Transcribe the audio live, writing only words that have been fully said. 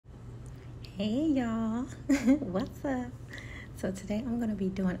Hey y'all, what's up? So today I'm going to be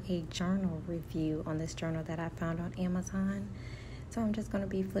doing a journal review on this journal that I found on Amazon. So I'm just going to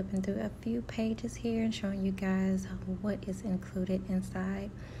be flipping through a few pages here and showing you guys what is included inside.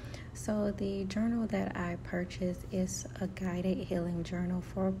 So the journal that I purchased is a guided healing journal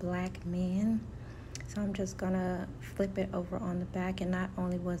for Black men. So I'm just going to flip it over on the back, and not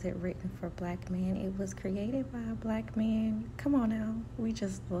only was it written for Black men, it was created by a Black man. Come on now, we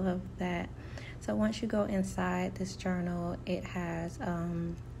just love that. So once you go inside this journal, it has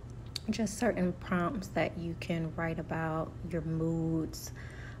just certain prompts that you can write about your moods,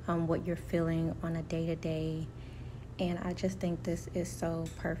 what you're feeling on a day-to-day. And I just think this is so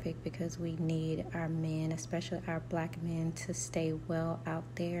perfect because we need our men, especially our Black men, to stay well out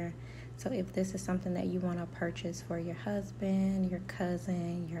there. So if this is something that you want to purchase for your husband, your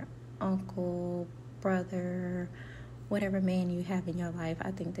cousin, your uncle, brother, whatever man you have in your life,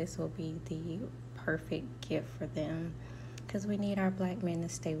 I think this will be the perfect gift for them because we need our Black men to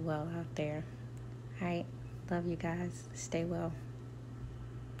stay well out there. All right. Love you guys. Stay well.